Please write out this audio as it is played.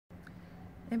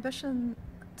Ambition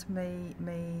to me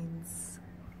means,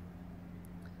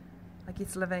 I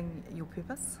guess, living your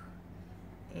purpose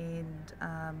and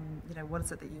what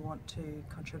is it that you want to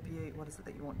contribute, what is it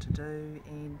that you want to do,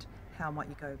 and how might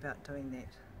you go about doing that.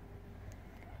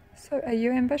 So are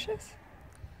you ambitious?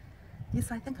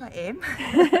 Yes, I think I am.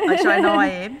 Actually, I know I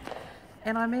am.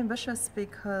 And I'm ambitious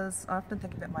because I often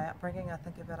think about my upbringing. I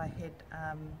think about I had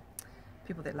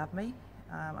people that love me.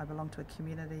 I belonged to a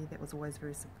community that was always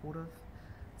very supportive.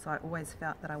 So I always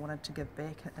felt that I wanted to give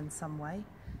back in some way.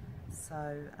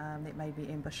 So that made me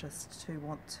ambitious to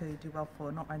want to do well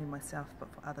for not only myself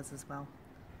but for others as well.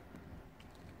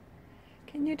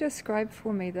 Can you describe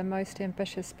for me the most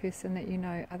ambitious person that you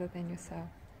know other than yourself?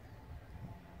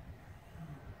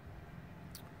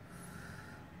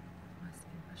 Most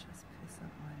ambitious person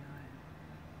I know.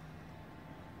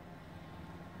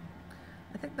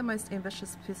 I think the most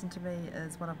ambitious person to me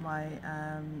is one of my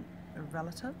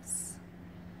relatives.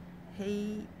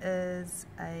 He is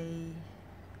a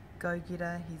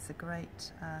go-getter, he's a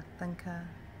great thinker,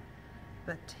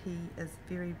 but he is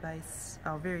very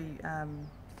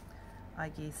I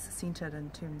guess, centred in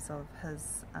terms of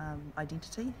his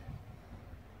identity,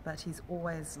 but he's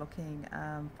always looking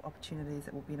for opportunities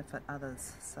that will benefit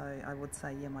others. So I would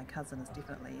say, yeah, my cousin is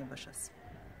definitely ambitious.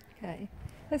 Okay.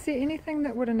 Is there anything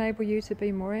that would enable you to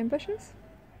be more ambitious?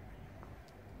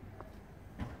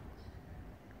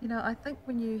 You know, I think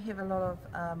when you have a lot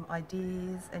of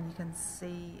ideas and you can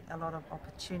see a lot of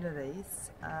opportunities,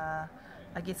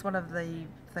 I guess one of the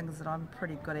things that I'm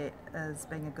pretty good at is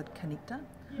being a good connector.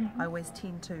 I always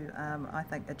tend to, I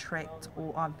think, attract,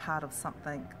 or I'm part of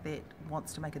something that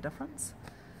wants to make a difference.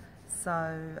 So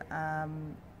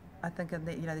I think in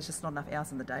that, there's just not enough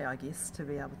hours in the day, I guess, to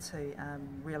be able to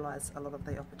realise a lot of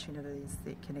the opportunities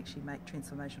that can actually make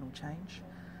transformational change.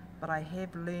 But I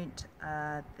have learnt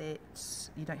that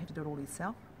you don't have to do it all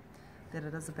yourself, that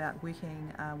it is about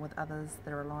working with others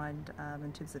that are aligned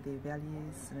in terms of their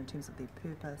values and in terms of their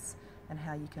purpose and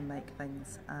how you can make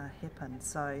things happen.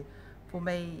 So for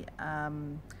me,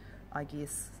 I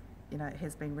guess, it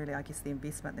has been really, the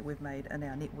investment that we've made in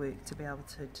our network to be able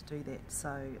to do that. So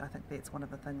I think that's one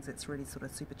of the things that's really sort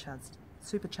of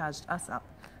supercharged us up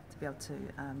to be able to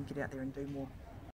get out there and do more.